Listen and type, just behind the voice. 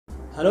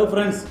Hello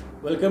friends,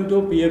 welcome to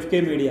PFK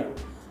Media.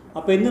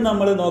 അപ്പോൾ ഇന്ന്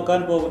നമ്മൾ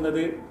നോക്കാൻ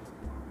പോകുന്നത്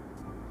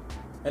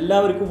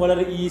എല്ലാവർക്കും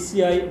വളരെ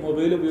ഈസിയായി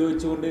മൊബൈൽ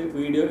ഉപയോഗിച്ചുകൊണ്ട്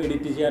വീഡിയോ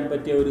എഡിറ്റ് ചെയ്യാൻ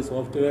പറ്റിയ ഒരു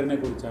സോഫ്റ്റ്വെയറിനെ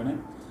കുറിച്ചാണ്.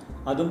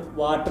 അതും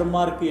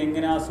വാട്ടർമാർക്ക്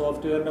എങ്ങനെ ആ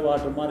സോഫ്റ്റ്വെയറിൻ്റെ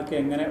വാട്ടർമാർക്ക്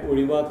എങ്ങനെ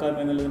ഒഴിവാക്കാം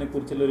എന്നുള്ളതിനെ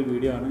കുറിച്ചുള്ള ഒരു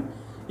വീഡിയോ ആണ്.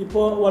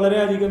 ഇപ്പോൾ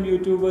വളരെയധികം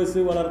യൂട്യൂബേഴ്സ്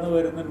വളർന്നു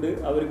വരുന്നുണ്ട്.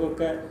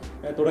 അവർക്കൊക്കെ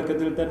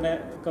തുടക്കത്തിൽ തന്നെ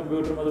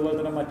കമ്പ്യൂട്ടറും അതുപോലെ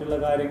തന്നെ മറ്റുള്ള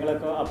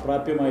കാര്യങ്ങളൊക്കെ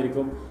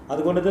അപ്രാപ്യമായിരിക്കും.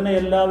 അതുകൊണ്ട് തന്നെ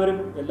എല്ലാവരും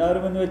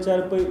എന്ന് വെച്ചാൽ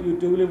ഇപ്പോൾ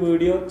യൂട്യൂബിൽ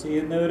വീഡിയോ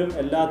ചെയ്യുന്നവരും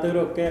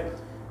അല്ലാത്തവരും ഒക്കെ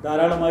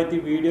ധാരാളമായിട്ട്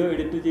വീഡിയോ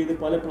എഡിറ്റ് ചെയ്ത്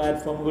പല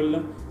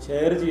പ്ലാറ്റ്ഫോമുകളിലും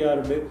ഷെയർ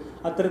ചെയ്യാറുണ്ട്.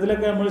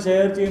 അത്തരത്തിലൊക്കെ നമ്മൾ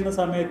ഷെയർ ചെയ്യുന്ന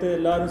സമയത്ത്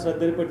എല്ലാവരും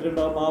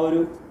ശ്രദ്ധയിൽപ്പെട്ടിട്ടുണ്ടാകും ആ ഒരു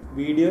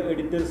വീഡിയോ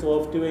എഡിറ്റർ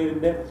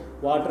സോഫ്റ്റ്വെയറിൻ്റെ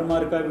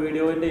വാട്ടർമാർക്ക് ആ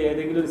വീഡിയോൻ്റെ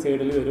ഏതെങ്കിലും ഒരു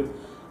സൈഡിൽ വരും.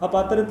 അപ്പോൾ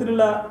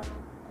അത്തരത്തിലുള്ള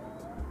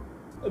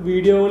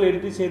വീഡിയോകൾ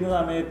എഡിറ്റ് ചെയ്യുന്ന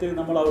സമയത്ത്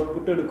നമ്മൾ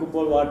ഔട്ട്പുട്ട്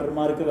എടുക്കുമ്പോൾ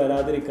വാട്ടർമാർക്ക്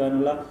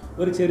വരാതിരിക്കാനുള്ള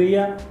ഒരു ചെറിയ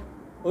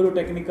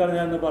ടെക്നിക്കാണ്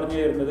ഞാൻ ഇന്ന് പറഞ്ഞു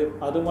തരുന്നത്.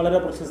 അതും വളരെ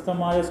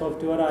പ്രശസ്തമായ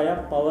സോഫ്റ്റ്വെയറായ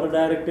പവർ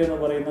ഡയറക്റ്റ് എന്ന്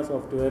പറയുന്ന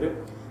സോഫ്റ്റ്വെയർ.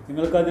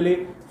 നിങ്ങൾക്കതിൽ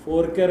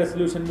 4K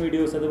റെസൊല്യൂഷൻ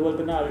വീഡിയോസ്, അതുപോലെ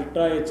തന്നെ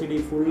ultra HD,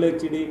 full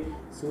HD,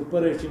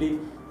 super HD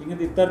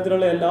ഇങ്ങനത്തെ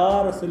ഇത്തരത്തിലുള്ള എല്ലാ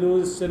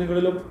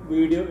റെസൊല്യൂഷനുകളിലും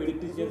വീഡിയോ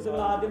എഡിറ്റ് ചെയ്യുന്നത്.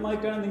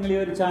 ആദ്യമായിട്ടാണ് നിങ്ങൾ ഈ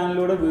ഒരു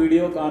ചാനലിലൂടെ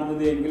വീഡിയോ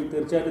കാണുന്നത് എങ്കിൽ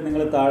തീർച്ചയായിട്ടും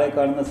നിങ്ങൾ താഴെ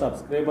കാണുന്ന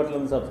സബ്സ്ക്രൈബ് ബട്ടൺ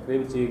ഒന്ന്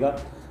സബ്സ്ക്രൈബ് ചെയ്യുക.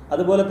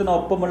 അതുപോലെ തന്നെ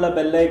ഒപ്പമുള്ള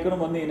ബെല്ലൈക്കണും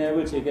ഒന്ന്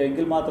ഇനേബിൾ ചെയ്യുക.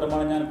 എങ്കിൽ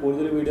മാത്രമാണ് ഞാൻ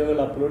കൂടുതൽ വീഡിയോകൾ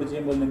അപ്ലോഡ്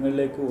ചെയ്യുമ്പോൾ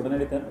നിങ്ങളിലേക്ക്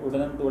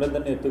ഉടൻ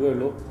തന്നെ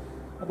എത്തുകയുള്ളൂ.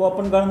 അപ്പോൾ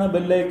ഒപ്പം കാണുന്ന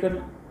ബെല്ലൈക്കൺ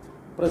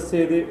പ്രസ്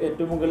ചെയ്ത്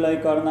ഏറ്റവും മുകളിലായി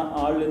കാണുന്ന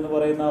ആൾ എന്ന്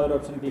പറയുന്ന ആ ഒരു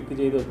ഓപ്ഷൻ ക്ലിക്ക്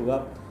ചെയ്ത് വെക്കുക.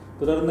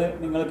 തുടർന്ന്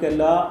നിങ്ങൾക്ക്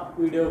എല്ലാ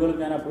വീഡിയോകളും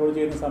ഞാൻ അപ്ലോഡ്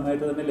ചെയ്യുന്ന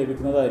സമയത്ത് തന്നെ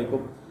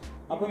ലഭിക്കുന്നതായിരിക്കും.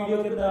 അപ്പോൾ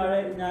നമുക്ക് താഴെ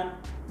ഞാൻ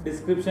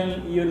ഡിസ്ക്രിപ്ഷനിൽ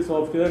ഈ ഒരു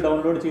സോഫ്റ്റ്വെയർ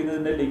ഡൗൺലോഡ്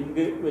ചെയ്യുന്നതിൻ്റെ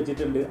ലിങ്ക്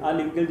വെച്ചിട്ടുണ്ട്. ആ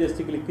ലിങ്കിൽ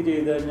ജസ്റ്റ് ക്ലിക്ക്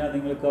ചെയ്ത് കഴിഞ്ഞാൽ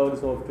നിങ്ങൾക്ക് ആ ഒരു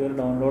സോഫ്റ്റ്വെയർ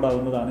ഡൗൺലോഡ്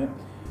ആവുന്നതാണ്.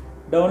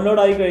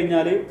 ഡൗൺലോഡ് ആയി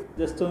കഴിഞ്ഞാൽ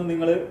ജസ്റ്റ് ഒന്ന്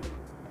നിങ്ങൾ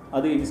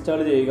അത് ഇൻസ്റ്റാൾ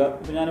ചെയ്യുക.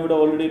 ഇപ്പോൾ ഞാനിവിടെ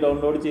ഓൾറെഡി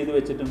ഡൗൺലോഡ് ചെയ്ത്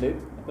വെച്ചിട്ടുണ്ട്.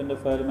 അപ്പോൾ എൻ്റെ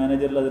ഫയൽ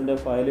മാനേജറിൽ അതിൻ്റെ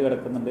ഫയൽ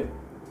കിടക്കുന്നുണ്ട്.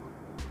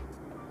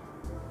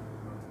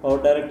 പവർ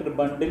ഡയറക്ടർ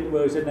ബണ്ടിൽ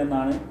വേർഷൻ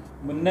എന്നാണ്.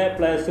 മുന്നേ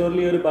പ്ലേ സ്റ്റോറിൽ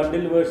ഈ ഒരു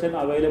ബണ്ടിൽ വേർഷൻ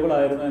അവൈലബിൾ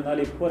ആയിരുന്നു. എന്നാൽ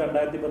ഇപ്പോൾ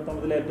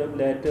 2019 ഏറ്റവും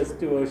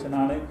ലേറ്റസ്റ്റ്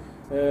വേർഷനാണ്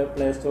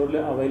പ്ലേ സ്റ്റോറിൽ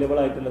അവൈലബിൾ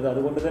ആയിട്ടുള്ളത്.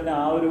 അതുകൊണ്ട് തന്നെ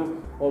ആ ഒരു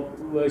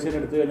വേർഷൻ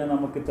എടുത്തു കഴിഞ്ഞാൽ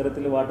നമുക്ക്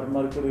ഇത്തരത്തിൽ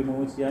വാട്ടർമാർക്ക്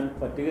റിമൂവ് ചെയ്യാൻ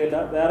പറ്റുകയില്ല.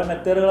 വേറെ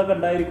മെത്തേഡുകളൊക്കെ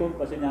ഉണ്ടായിരിക്കും,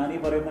 പക്ഷേ ഞാൻ ഈ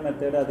പറയുന്ന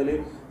മെത്തേഡ് അതിൽ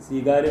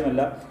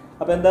സ്വീകാര്യമല്ല.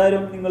 അപ്പോൾ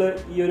എന്തായാലും നിങ്ങൾ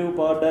ഈ ഒരു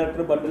പവർ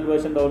ഡയറക്ടർ ബണ്ടിൽ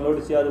വേർഷൻ ഡൗൺലോഡ്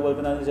ചെയ്യുക. അതുപോലെ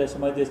തന്നെ അതിന്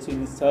ശേഷമായി ജസ്റ്റ്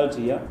ഇൻസ്റ്റാൾ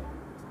ചെയ്യുക.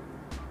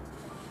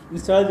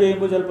 ഇൻസ്റ്റാൾ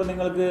ചെയ്യുമ്പോൾ ചിലപ്പോൾ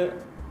നിങ്ങൾക്ക്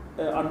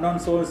അൺനോൺ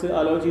സോഴ്സ്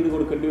അലോ ചെയ്ത്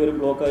കൊടുക്കേണ്ടി വരും,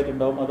 ബ്ലോക്ക്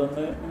ആയിട്ടുണ്ടാവും.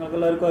 അതൊന്ന് നിങ്ങൾക്ക്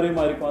എല്ലാവർക്കും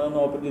അറിയുമായിരിക്കും. അതൊന്ന്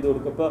ഓപ്പൺ ചെയ്ത്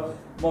കൊടുക്കുക. ഇപ്പോൾ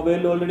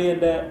മൊബൈലിൽ ഓൾറെഡി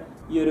എൻ്റെ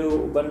ഈ ഒരു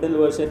ബണ്ടിൽ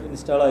വേർഷൻ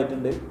ഇൻസ്റ്റാൾ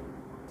ആയിട്ടുണ്ട്.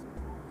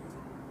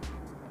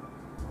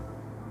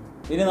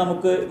 ഇനി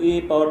നമുക്ക് ഈ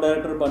പവർ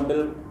ഡയറക്ടർ ബണ്ടിൽ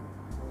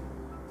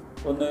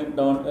ഒന്ന്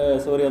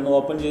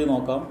ഓപ്പൺ ചെയ്ത്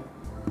നോക്കാം.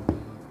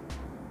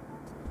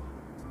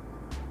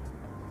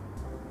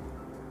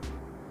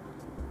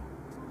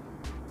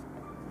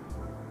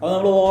 അപ്പോൾ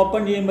നമ്മൾ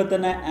ഓപ്പൺ ചെയ്യുമ്പോൾ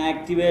തന്നെ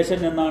ആക്ടിവേഷൻ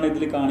എന്നാണ്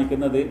ഇതിൽ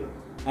കാണിക്കുന്നത്.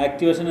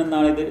 ആക്ടിവേഷൻ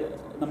എന്നാണ് ഇത്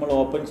നമ്മൾ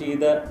ഓപ്പൺ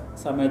ചെയ്ത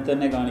സമയത്ത്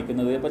തന്നെ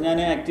കാണിക്കുന്നത്. അപ്പോൾ ഞാൻ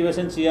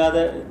ആക്ടിവേഷൻ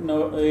ചെയ്യാതെ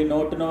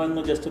നോട്ട് നോ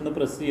എന്ന് ജസ്റ്റ് ഒന്ന്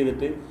പ്രസ്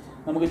ചെയ്തിട്ട്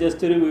നമുക്ക്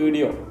ജസ്റ്റ് ഒരു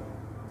വീഡിയോ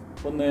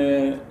ഒന്ന്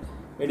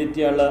എഡിറ്റ്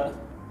ചെയ്യാനുള്ള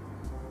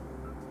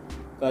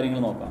കാര്യങ്ങൾ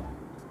നോക്കാം.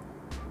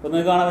 അപ്പോൾ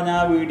നിങ്ങൾക്ക് കാണാം, ഞാൻ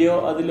ആ വീഡിയോ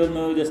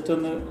അതിലൊന്ന് ജസ്റ്റ്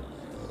ഒന്ന്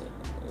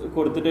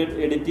കൊടുത്തിട്ട്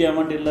എഡിറ്റ് ചെയ്യാൻ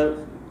വേണ്ടിയുള്ള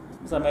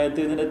സമയത്ത്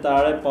ഇതിൻ്റെ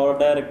താഴെ പവർ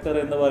ഡയറക്ടർ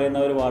എന്ന് പറയുന്ന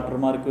ഒരു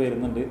വാട്ടർമാർക്ക്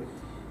വരുന്നുണ്ട്.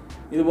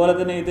 ഇതുപോലെ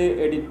തന്നെ ഇത്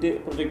എഡിറ്റ്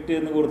പ്രൊജക്റ്റ്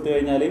എന്ന് കൊടുത്തു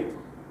കഴിഞ്ഞാൽ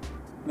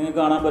നിങ്ങൾക്ക്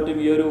കാണാൻ പറ്റും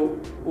ഈ ഒരു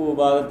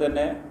ഭാഗത്ത്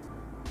തന്നെ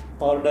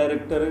പവർ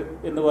ഡയറക്ടർ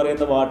എന്ന്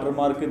പറയുന്ന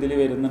വാട്ടർമാർക്ക് ഇതിൽ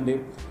വരുന്നുണ്ട്.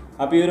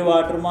 അപ്പോൾ ഈ ഒരു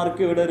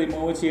വാട്ടർമാർക്ക് ഇവിടെ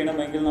റിമൂവ്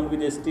ചെയ്യണമെങ്കിൽ നമുക്ക്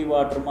ജസ്റ്റ് ഈ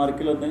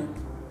വാട്ടർമാർക്കിലൊന്ന്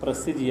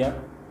പ്രസ് ചെയ്യാം.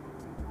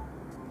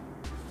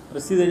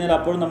 പ്രസ് ചെയ്ത് കഴിഞ്ഞാൽ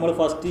അപ്പോൾ നമ്മൾ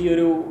ഫസ്റ്റ് ഈ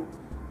ഒരു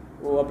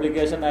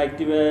ആപ്ലിക്കേഷൻ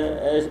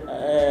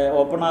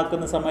ഓപ്പൺ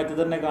ആക്കുന്ന സമയത്ത്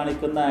തന്നെ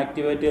കാണിക്കുന്ന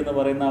ആക്ടിവേറ്റ് എന്ന്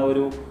പറയുന്ന ആ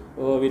ഒരു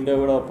വിൻഡോ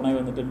ഇവിടെ ഓപ്പണായി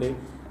വന്നിട്ടുണ്ട്.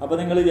 അപ്പോൾ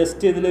നിങ്ങൾ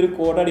ജസ്റ്റ് ഇതിലൊരു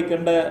കോഡ്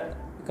അടിക്കേണ്ട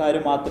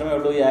കാര്യം മാത്രമേ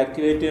ഉള്ളൂ. ഈ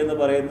ആക്ടിവേറ്റ് എന്ന്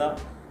പറയുന്ന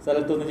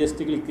സ്ഥലത്തൊന്ന്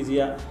ജസ്റ്റ് ക്ലിക്ക്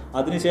ചെയ്യുക.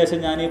 അതിനുശേഷം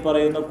ഞാൻ ഈ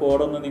പറയുന്ന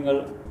കോഡൊന്ന് നിങ്ങൾ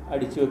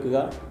അടിച്ചു വെക്കുക.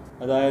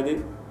 അതായത്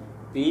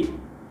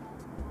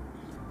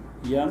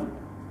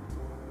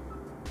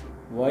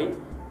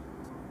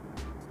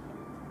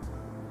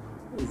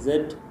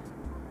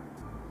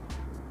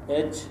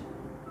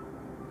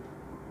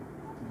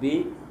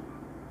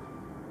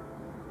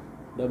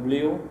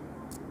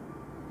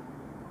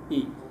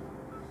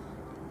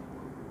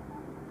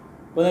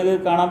അപ്പോൾ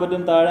നിങ്ങൾക്ക് കാണാൻ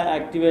പറ്റും താഴെ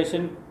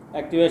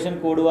ആക്ടിവേഷൻ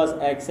കോഡ് വാസ്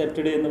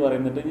ആക്സെപ്റ്റഡ് എന്ന്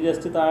പറയുന്നുണ്ട്. ഇനി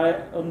ജസ്റ്റ് താഴെ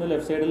ഒന്ന്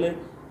ലെഫ്റ്റ് സൈഡിൽ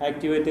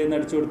ആക്ടിവേറ്റ് ചെയ്യുന്ന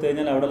അടിച്ചു കൊടുത്തു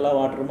കഴിഞ്ഞാൽ അവിടെയുള്ള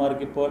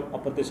വാട്ടർമാർക്ക് ഇപ്പോൾ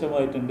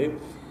അപ്രത്യക്ഷമായിട്ടുണ്ട്.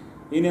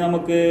 ഇനി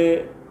നമുക്ക്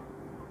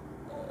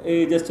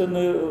ജസ്റ്റ്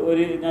ഒന്ന്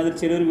ഞാനൊരു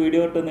ചെറിയൊരു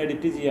വീഡിയോ ഇട്ടൊന്ന്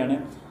എഡിറ്റ് ചെയ്യാണ്.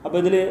 അപ്പോൾ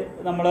ഇതിൽ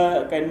നമ്മുടെ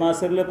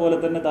കൈൻമാസ്റ്ററിലെ പോലെ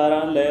തന്നെ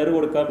ധാരാളം ലെയർ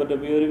കൊടുക്കാൻ പറ്റും.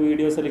 ഈ ഒരു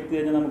വീഡിയോ സെലക്ട്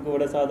കഴിഞ്ഞാൽ നമുക്ക്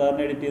ഇവിടെ സാധാരണ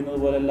എഡിറ്റ് ചെയ്യുന്നത്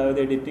പോലെ എല്ലാവിധ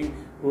എഡിറ്റിംഗ്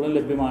ടൂളും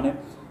ലഭ്യമാണ്.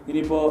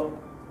 ഇനിയിപ്പോൾ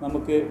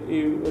നമുക്ക് ഈ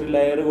ഒരു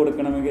ലെയർ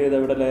കൊടുക്കണമെങ്കിൽ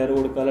ഇതവിടെ ലെയർ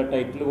കൊടുക്കാനുള്ള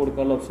ടൈറ്റിൽ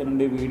കൊടുക്കാനുള്ള ഓപ്ഷൻ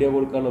ഉണ്ട്, വീഡിയോ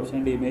കൊടുക്കാനുള്ള ഓപ്ഷൻ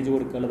ഉണ്ട്, ഇമേജ്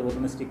കൊടുക്കാനുള്ള, അതുപോലെ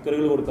തന്നെ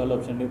സ്റ്റിക്കറുകൾ കൊടുക്കാനുള്ള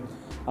ഓപ്ഷൻ ഉണ്ട്.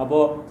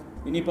 അപ്പോൾ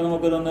ഇനിയിപ്പോൾ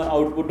നമുക്കിതൊന്ന്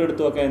ഔട്ട്പുട്ട്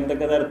എടുത്ത് നോക്കാം.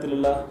 എന്തൊക്കെ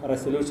തരത്തിലുള്ള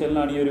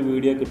റെസൊല്യൂഷനിലാണ് ഈ ഒരു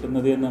വീഡിയോ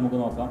കിട്ടുന്നത് എന്ന് നമുക്ക്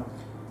നോക്കാം.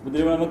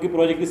 ഇതിൽ നമുക്ക് ഈ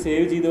പ്രോജക്റ്റ്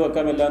സേവ് ചെയ്ത്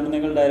വെക്കാം,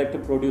 അല്ലാന്നുണ്ടെങ്കിൽ ഡയറക്റ്റ്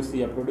പ്രൊഡ്യൂസ്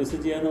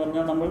ചെയ്യുക എന്ന്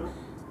പറഞ്ഞാൽ നമ്മൾ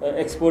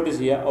എക്സ്പോർട്ട്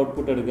ചെയ്യുക,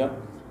 ഔട്ട്പുട്ട് എടുക്കുക.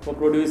 അപ്പോൾ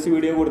പ്രൊഡ്യൂസ്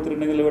വീഡിയോ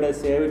കൊടുത്തിട്ടുണ്ടെങ്കിൽ ഇവിടെ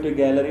save to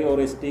gallery or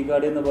SD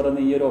card എന്ന്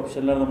പറയുന്ന ഈ ഒരു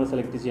ഓപ്ഷനിലാണ് നമ്മൾ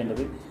സെലക്ട്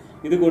ചെയ്യേണ്ടത്.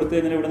 ഇത് കൊടുത്തു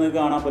കഴിഞ്ഞാൽ ഇവിടെ നിങ്ങൾക്ക്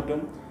കാണാൻ പറ്റും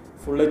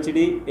ഫുൾ HD,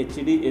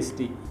 HD,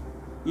 SD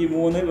ഈ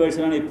 3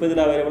 വേർഷനാണ് ഇപ്പോൾ ഇതിൽ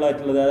അവൈലബിൾ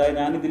ആയിട്ടുള്ളത്. അതായത്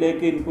ഞാൻ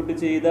ഇതിലേക്ക് ഇൻപുട്ട്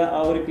ചെയ്ത ആ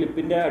ഒരു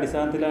ക്ലിപ്പിൻ്റെ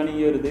അടിസ്ഥാനത്തിലാണ്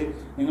ഈ ഒരു ഇത്.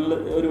 നിങ്ങൾ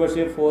ഒരു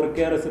പക്ഷേ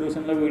 4K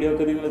റെസൊല്യൂഷനുള്ള വീഡിയോ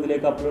ഒക്കെ നിങ്ങൾ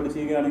ഇതിലേക്ക് അപ്ലോഡ്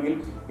ചെയ്യുകയാണെങ്കിൽ,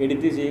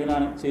 എഡിറ്റ്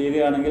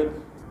ചെയ്യുകയാണെങ്കിൽ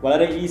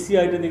വളരെ ഈസി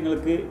ആയിട്ട്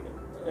നിങ്ങൾക്ക്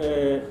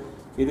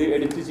ഇത്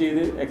എഡിറ്റ്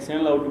ചെയ്ത്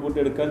എക്സ്റ്റേണൽ ഔട്ട്പുട്ട്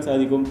എടുക്കാൻ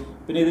സാധിക്കും.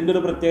 പിന്നെ ഇതിൻ്റെ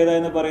ഒരു പ്രത്യേകത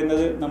എന്ന്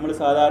പറയുന്നത്, നമ്മൾ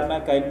സാധാരണ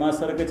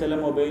കൈൻമാസ്റ്ററൊക്കെ ചില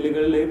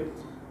മൊബൈലുകളിൽ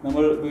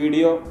നമ്മൾ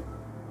വീഡിയോ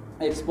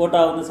എക്സ്പോർട്ട്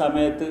ആവുന്ന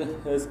സമയത്ത്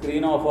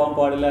സ്ക്രീൻ ഓഫ് ആകാൻ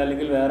പാടില്ല,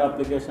 അല്ലെങ്കിൽ വേറെ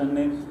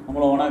ആപ്ലിക്കേഷന്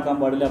നമ്മൾ ഓണാക്കാൻ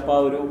പാടില്ല. അപ്പോൾ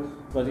ആ ഒരു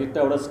പ്രൊജക്റ്റ്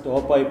അവിടെ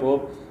സ്റ്റോപ്പായി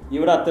പോകും.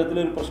 ഇവിടെ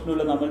അത്തരത്തിലൊരു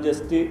പ്രശ്നമില്ല. നമ്മൾ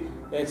ജസ്റ്റ്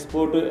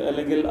എക്സ്പോർട്ട്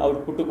അല്ലെങ്കിൽ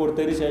ഔട്ട്പുട്ട്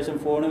കൊടുത്തതിന് ശേഷം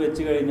ഫോൺ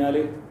വെച്ച് കഴിഞ്ഞാൽ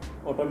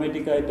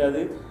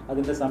ഓട്ടോമാറ്റിക്കായിട്ട്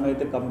അതിൻ്റെ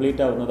സമയത്ത്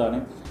കംപ്ലീറ്റ് ആവുന്നതാണ്.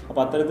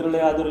 അപ്പോൾ അത്തരത്തിലുള്ള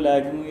യാതൊരു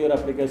ലാഗിങ് ഈ ഒരു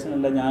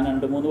ആപ്ലിക്കേഷനല്ല. ഞാൻ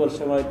 2-3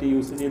 വർഷമായിട്ട്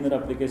യൂസ് ചെയ്യുന്നൊരു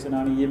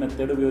ആപ്ലിക്കേഷനാണ് ഈ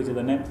മെത്തേഡ് ഉപയോഗിച്ച്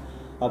തന്നെ.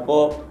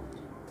 അപ്പോൾ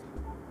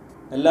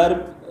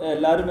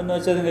എല്ലാവരും എന്ന്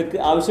വെച്ചാൽ നിങ്ങൾക്ക്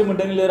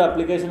ആവശ്യമുണ്ടെങ്കിൽ ഒരു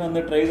ആപ്ലിക്കേഷൻ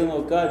ഒന്ന് ട്രൈ ചെയ്ത്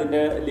നോക്കുക.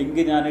 അതിൻ്റെ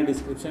ലിങ്ക് ഞാൻ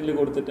ഡിസ്ക്രിപ്ഷനിൽ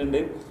കൊടുത്തിട്ടുണ്ട്.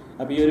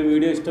 അപ്പോൾ ഈ ഒരു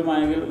വീഡിയോ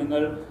ഇഷ്ടമായെങ്കിൽ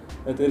നിങ്ങൾ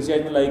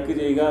തീർച്ചയായും ലൈക്ക്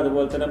ചെയ്യുക.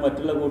 അതുപോലെ തന്നെ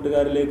മറ്റുള്ള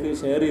കൂട്ടുകാരിലേക്ക്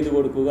ഷെയർ ചെയ്ത്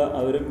കൊടുക്കുക.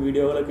 അവരും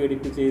വീഡിയോകളൊക്കെ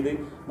എഡിറ്റ് ചെയ്ത്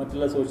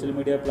മറ്റുള്ള സോഷ്യൽ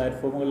മീഡിയ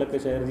പ്ലാറ്റ്ഫോമുകളിലൊക്കെ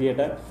ഷെയർ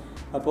ചെയ്യട്ടെ.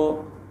 അപ്പോൾ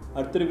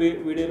അടുത്തൊരു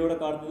വീഡിയോയിലൂടെ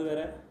കാണുന്നത്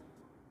വരെ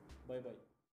ബൈ ബൈ.